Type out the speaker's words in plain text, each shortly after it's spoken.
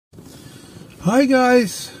Hi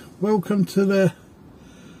guys, welcome to the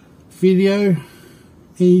video.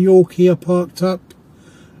 In Yorkshire, parked up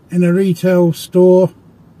in a retail store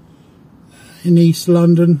in East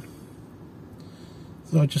London.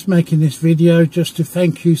 So I'm just making this video just to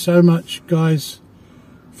thank you so much guys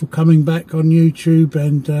for coming back on YouTube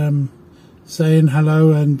and saying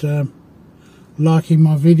hello and liking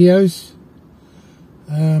my videos.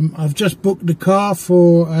 I've just booked the car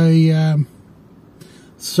for a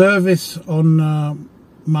service on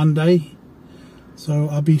Monday, so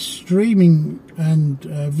I'll be streaming and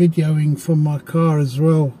videoing from my car as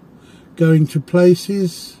well, going to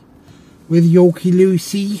places with Yorkie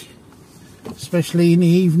Lucy, especially in the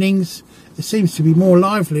evenings. It seems to be more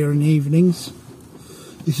livelier in the evenings.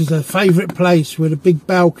 This is her favourite place where the big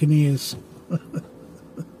balcony is.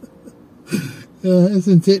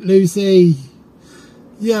 Isn't it, Lucy?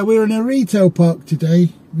 Yeah, we're in a retail park today.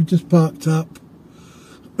 We just parked up.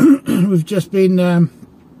 We've just been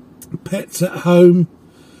pets at home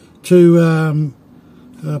to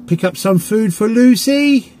pick up some food for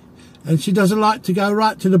Lucy, and she doesn't like to go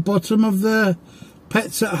right to the bottom of the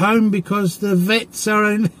pets at home because the vets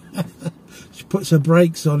are in. She puts her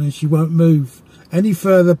brakes on and she won't move any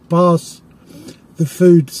further past the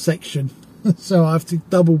food section. So I have to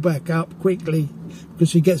double back up quickly because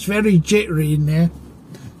she gets very jittery in there.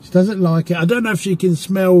 She doesn't like it. I don't know if she can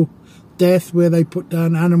smell death where they put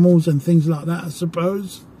down animals and things like that, I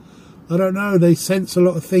suppose. I don't know, they sense a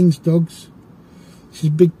lot of things, dogs. She's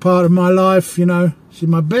a big part of my life, you know. She's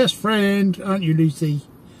my best friend, aren't you, Lucy?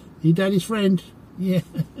 You daddy's friend? Yeah.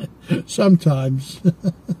 Sometimes.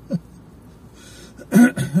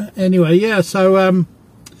 Anyway, yeah, so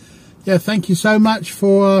yeah, thank you so much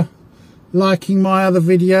for liking my other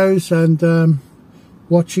videos and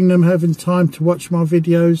watching them, having time to watch my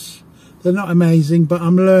videos. They're not amazing, but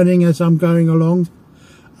I'm learning as I'm going along.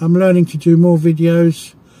 I'm learning to do more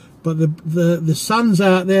videos, but the sun's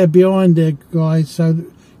out there behind there, guys, so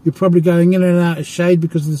you're probably going in and out of shade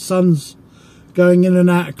because the sun's going in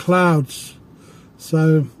and out of clouds.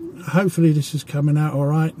 So hopefully this is coming out all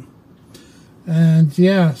right. And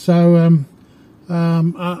yeah, so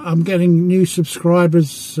I'm getting new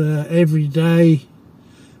subscribers every day,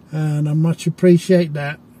 and I much appreciate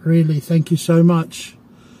that. Really, thank you so much.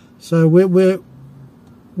 So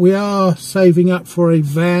we are saving up for a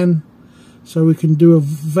van, so we can do a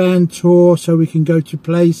van tour, so we can go to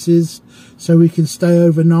places, so we can stay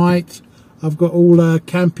overnight. I've got all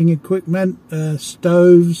camping equipment,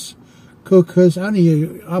 stoves, cookers.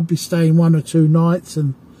 I'll be staying 1 or 2 nights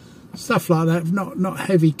and stuff like that. Not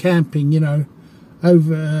heavy camping, you know,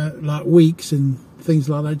 over like weeks and things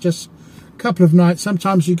like that. Just a couple of nights.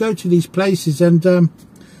 Sometimes you go to these places and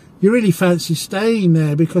you really fancy staying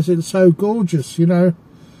there because it's so gorgeous, you know.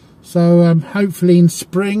 So hopefully in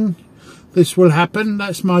spring this will happen.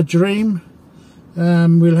 That's my dream.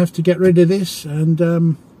 We'll have to get rid of this,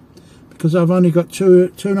 and because I've only got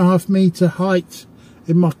 2.5 meter height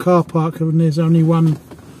in my car park, and there's only one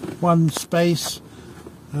space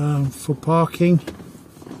for parking.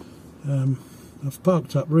 I've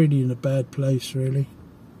parked up really in a bad place, really.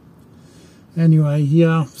 Anyway,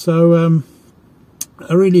 yeah, so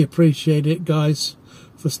I really appreciate it, guys,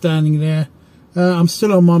 for standing there. I'm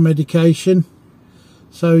still on my medication,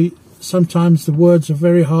 so sometimes the words are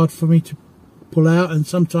very hard for me to pull out, and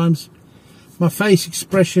sometimes my face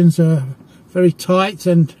expressions are very tight,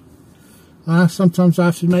 and sometimes I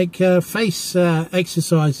have to make face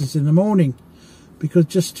exercises in the morning, because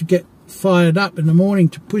just to get fired up in the morning,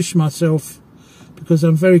 to push myself, because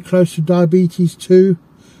I'm very close to diabetes too,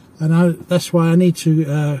 and that's why I need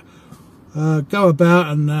to go about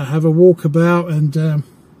and have a walkabout and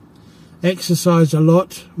exercise a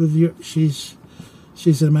lot with you. She's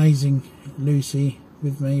amazing, Lucy,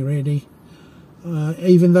 with me, really.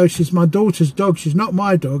 Even though she's my daughter's dog, she's not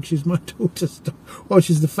my dog, she's my daughter's dog. Well,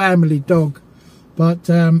 she's the family dog, but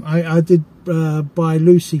I did buy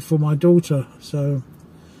Lucy for my daughter, so,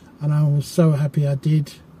 and I was so happy I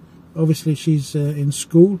did. Obviously she's in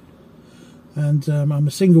school, and I'm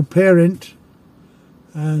a single parent,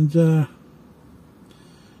 and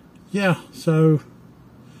yeah, so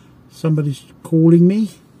somebody's calling me,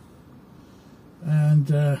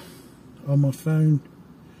 and on my phone.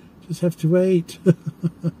 Just have to wait.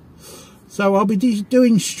 So I'll be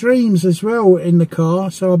doing streams as well in the car,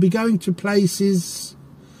 so I'll be going to places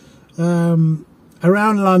around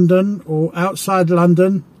London or outside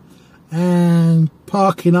London and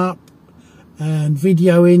parking up and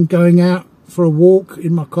videoing, going out for a walk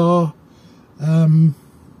in my car,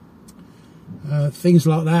 things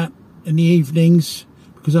like that in the evenings,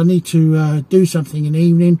 because I need to do something in the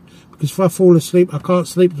evening, because if I fall asleep I can't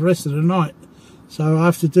sleep the rest of the night. So I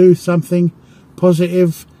have to do something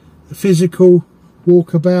positive, physical,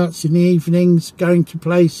 walkabouts in the evenings, going to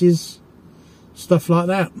places, stuff like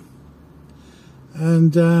that.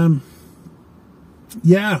 And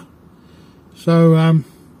yeah, so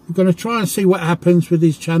we're going to try and see what happens with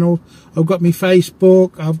this channel. I've got my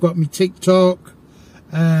Facebook, I've got my TikTok,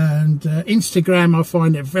 and Instagram. I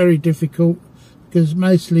find it very difficult because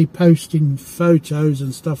mostly posting photos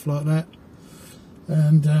and stuff like that.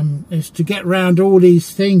 And it's to get around all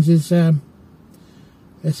these things is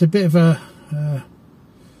it's a bit of a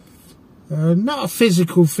not a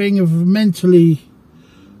physical thing, of mentally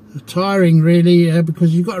tiring really,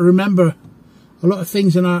 because you've got to remember a lot of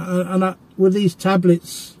things, and with these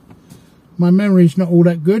tablets my memory's not all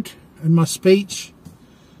that good, and my speech,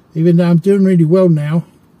 even though I'm doing really well now,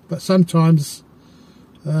 but sometimes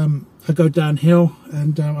I go downhill,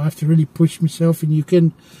 and I have to really push myself, and you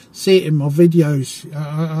can see it in my videos.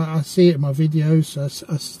 I see it in my videos.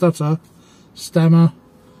 I stutter, stammer,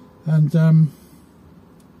 and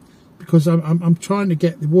because I'm trying to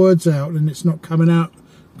get the words out and it's not coming out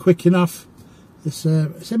quick enough. It's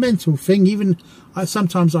a mental thing. Even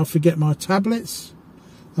sometimes I forget my tablets.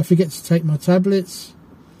 I forget to take my tablets,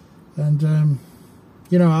 and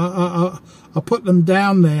you know, I put them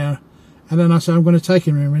down there, and then I say I'm going to take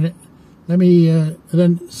them in a minute. Let me, and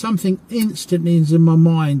then something instantly is in my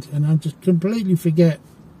mind, and I just completely forget.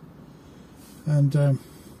 And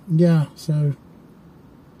yeah, so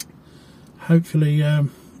hopefully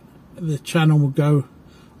the channel will go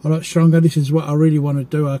a lot stronger. This is what I really want to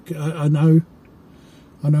do. I know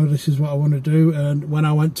this is what I want to do. And when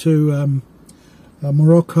I went to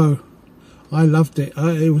Morocco, I loved it.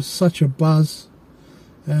 It was such a buzz.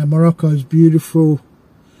 Morocco is beautiful.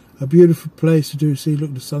 A beautiful place to do. See,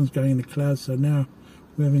 look, the sun's going in the clouds, so now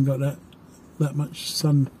we haven't got that much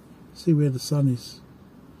sun. See where the sun is.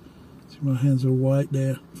 See, my hands are white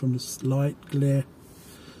there from the light glare.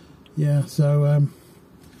 Yeah, so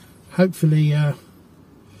hopefully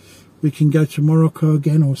we can go to Morocco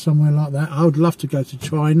again, or somewhere like that. I would love to go to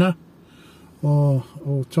China or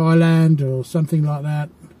Thailand or something like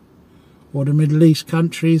that, or the Middle East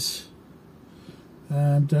countries.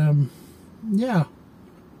 And yeah,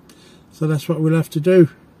 so that's what we'll have to do.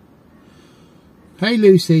 Hey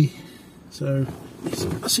Lucy. So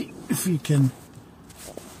let's see if you can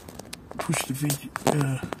push the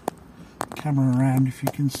video camera around, if you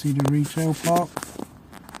can see the retail park.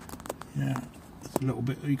 Yeah, it's a little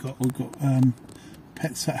bit. We've got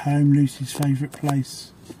Pets at Home, Lucy's favourite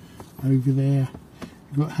place, over there.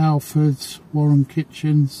 You've got Halfords, Warren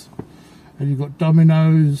Kitchens, and you've got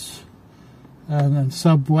Domino's, and then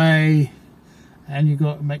Subway, and you've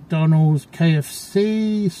got McDonald's,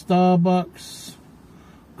 KFC, Starbucks,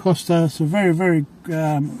 Costa. So very, very,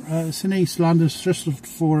 it's in East London, it's just off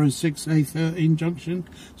 406 A13 junction.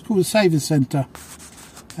 It's called the Savers Centre.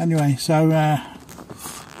 Anyway, so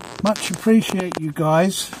much appreciate you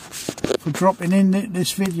guys for dropping in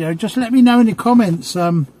this video. Just let me know in the comments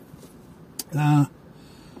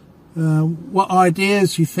what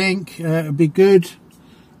ideas you think would be good,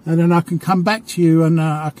 and then I can come back to you and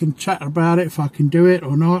I can chat about it, if I can do it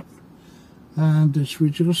or not. And we're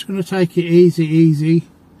just going to take it easy.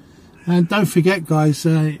 And don't forget, guys,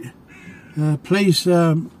 please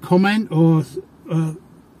comment or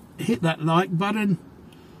hit that like button,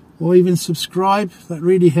 or even subscribe. That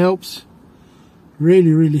really helps.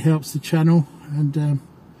 Really helps the channel. And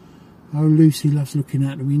oh, Lucy loves looking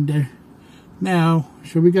out the window. Now,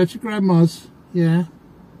 shall we go to Grandma's? Yeah,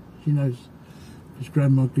 she knows, because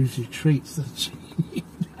Grandma gives you treats, doesn't she?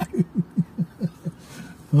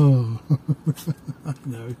 Oh, I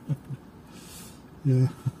know. Yeah.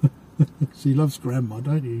 She loves Grandma,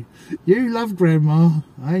 don't you? You love Grandma.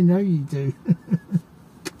 I know you do.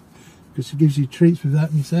 Because she gives you treats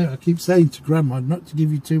without me saying. I keep saying to Grandma not to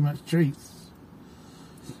give you too much treats.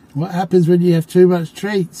 What happens when you have too much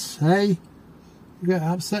treats, hey? You get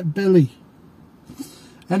upset belly.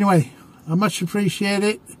 Anyway, I much appreciate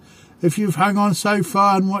it. If you've hung on so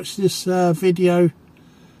far and watched this video,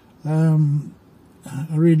 I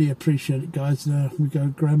really appreciate it, guys. We go to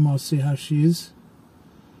Grandma, see how she is.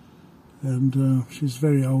 And she's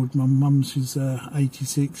very old. My mum, she's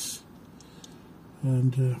 86.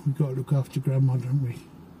 And we've got to look after Grandma, don't we?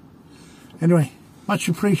 Anyway, much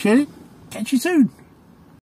appreciated. Catch you soon.